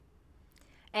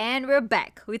And we're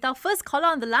back with our first caller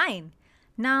on the line.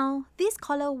 Now, this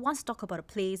caller wants to talk about a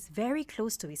place very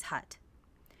close to his heart.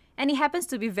 And it happens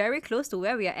to be very close to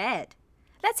where we are at.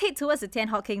 Let's head towards the Tian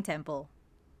Hock Keng Temple.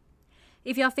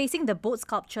 If you are facing the boat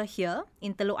sculpture here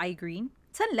in Telok Ayer Green,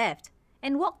 turn left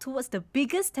and walk towards the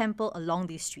biggest temple along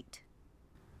this street.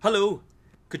 Hello,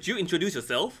 could you introduce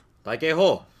yourself? 大家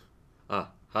好.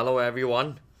 Hello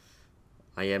everyone.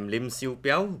 I am Lim Siu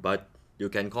Piao, but you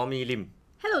can call me Lim.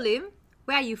 Hello Lim,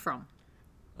 where are you from?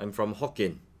 I'm from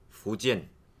Hokkien, Fujian,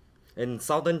 in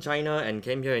southern China and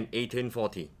came here in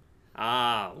 1840.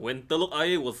 When Telok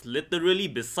Ayer was literally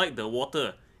beside the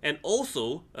water and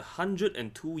also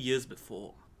 102 years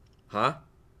before. Huh?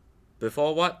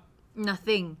 Before what?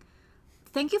 Nothing.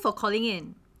 Thank you for calling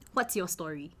in. What's your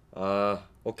story?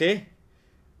 Okay.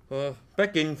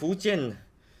 Back in Fujian,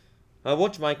 I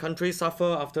watched my country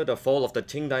suffer after the fall of the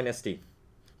Qing dynasty.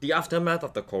 The aftermath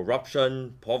of the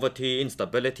corruption, poverty,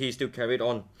 instability still carried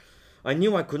on. I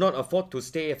knew I could not afford to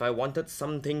stay if I wanted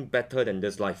something better than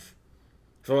this life.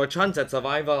 For a chance at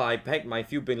survival, I packed my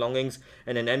few belongings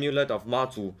and an amulet of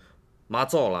Mazu,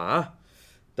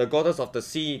 the goddess of the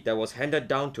sea that was handed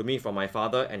down to me from my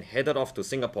father, and headed off to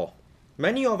Singapore.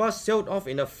 Many of us sailed off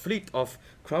in a fleet of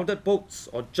crowded boats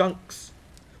or junks.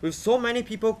 With so many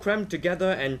people crammed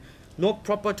together and no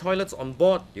proper toilets on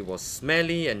board, it was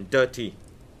smelly and dirty.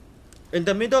 In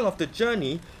the middle of the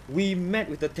journey, we met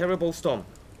with a terrible storm.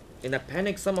 In a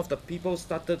panic, some of the people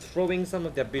started throwing some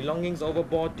of their belongings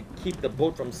overboard to keep the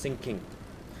boat from sinking.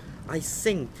 I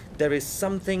think there is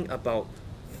something about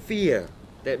fear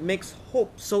that makes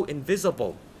hope so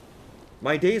invisible.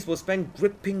 My days were spent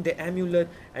gripping the amulet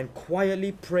and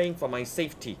quietly praying for my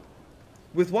safety.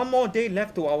 With one more day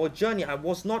left to our journey, I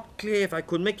was not clear if I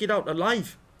could make it out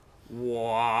alive.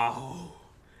 Wow,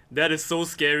 that is so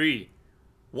scary.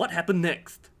 What happened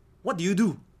next? What do you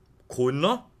do? 困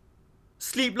咯,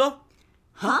 sleep咯.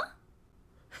 Huh?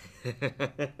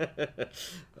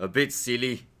 A bit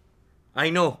silly. I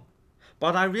know.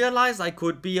 But I realized I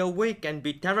could be awake and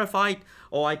be terrified,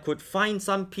 or I could find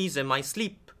some peace in my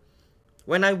sleep.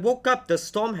 When I woke up, the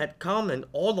storm had calmed and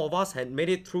all of us had made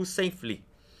it through safely.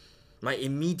 My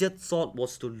immediate thought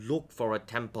was to look for a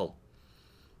temple.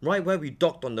 Right where we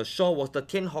docked on the shore was the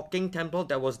Tian Hock Keng Temple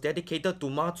that was dedicated to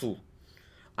Mazu.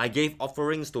 I gave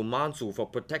offerings to Mazu for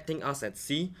protecting us at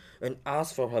sea and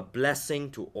asked for her blessing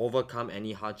to overcome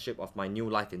any hardship of my new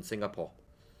life in Singapore.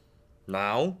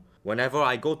 Now, whenever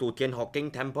I go to Tian Hock Keng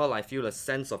Temple, I feel a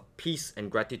sense of peace and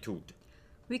gratitude.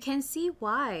 We can see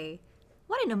why.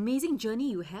 What an amazing journey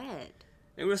you had.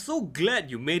 And we're so glad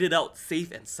you made it out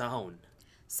safe and sound.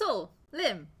 So,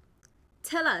 Lim,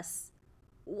 tell us,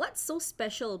 what's so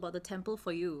special about the temple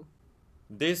for you?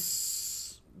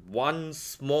 This one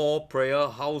small prayer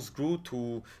house grew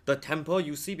to the temple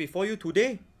you see before you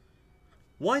today.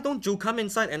 Why don't you come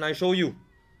inside and I show you?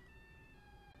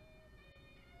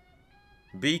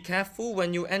 Be careful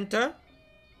when you enter.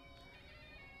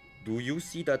 Do you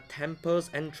see the temple's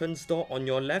entrance door on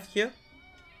your left here?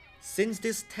 Since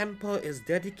this temple is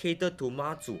dedicated to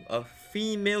Mazu, a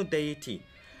female deity,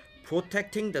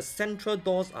 protecting the central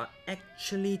doors are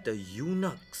actually the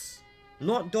eunuchs,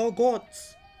 not door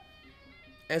gods.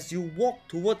 As you walk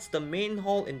towards the main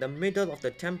hall in the middle of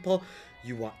the temple,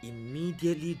 you are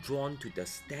immediately drawn to the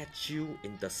statue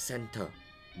in the center,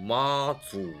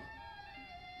 Mazu.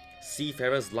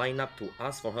 Seafarers line up to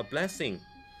ask for her blessing.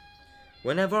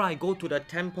 Whenever I go to the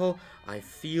temple, I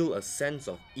feel a sense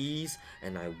of ease,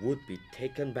 and I would be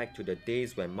taken back to the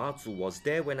days when Mazu was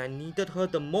there when I needed her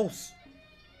the most.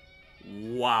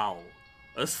 Wow,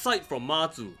 aside from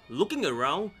Mazu, looking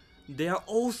around, there are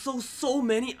also so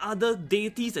many other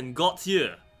deities and gods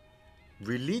here.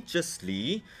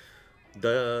 Religiously,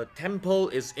 the temple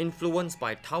is influenced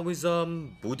by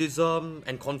Taoism, Buddhism,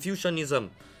 and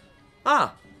Confucianism.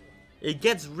 It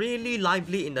gets really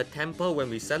lively in the temple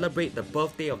when we celebrate the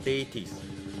birthday of deities.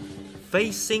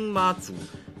 Facing Mazu,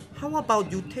 how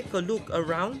about you take a look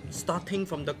around, starting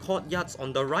from the courtyards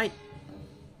on the right?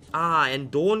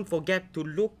 And don't forget to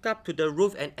look up to the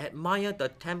roof and admire the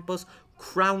temple's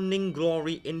crowning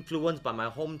glory influenced by my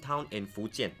hometown in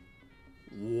Fujian.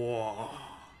 Wow.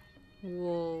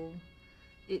 Whoa,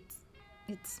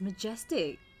 it's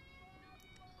majestic.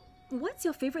 What's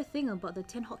your favorite thing about the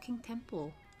Tian Hock Keng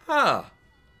Temple?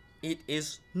 It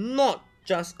is not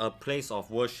just a place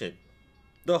of worship.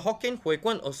 The Hokkien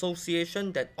Huiguan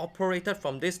Association that operated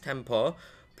from this temple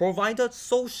provided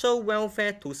social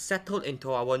welfare to settle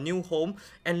into our new home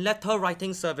and letter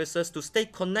writing services to stay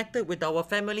connected with our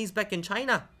families back in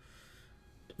China.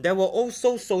 There were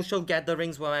also social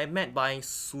gatherings where I met my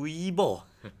Sui Bo,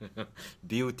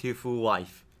 beautiful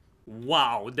wife.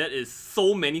 Wow, that is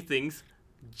so many things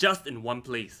just in one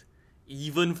place.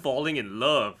 Even falling in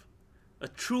love. A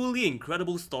truly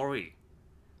incredible story.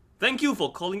 Thank you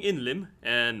for calling in, Lim,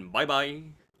 and bye bye.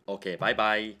 Okay, bye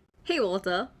bye. Hey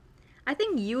Walter, I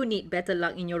think you need better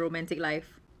luck in your romantic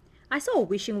life. I saw a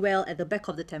wishing well at the back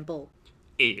of the temple.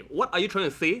 Hey, what are you trying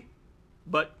to say?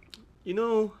 But,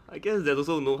 I guess there's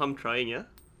also no harm trying, yeah?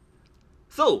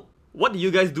 So, what do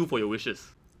you guys do for your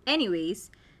wishes?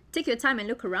 Anyways, take your time and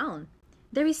look around.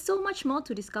 There is so much more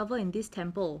to discover in this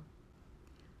temple.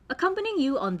 Accompanying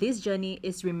you on this journey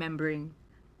is Remembering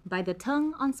by the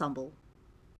Teng Ensemble.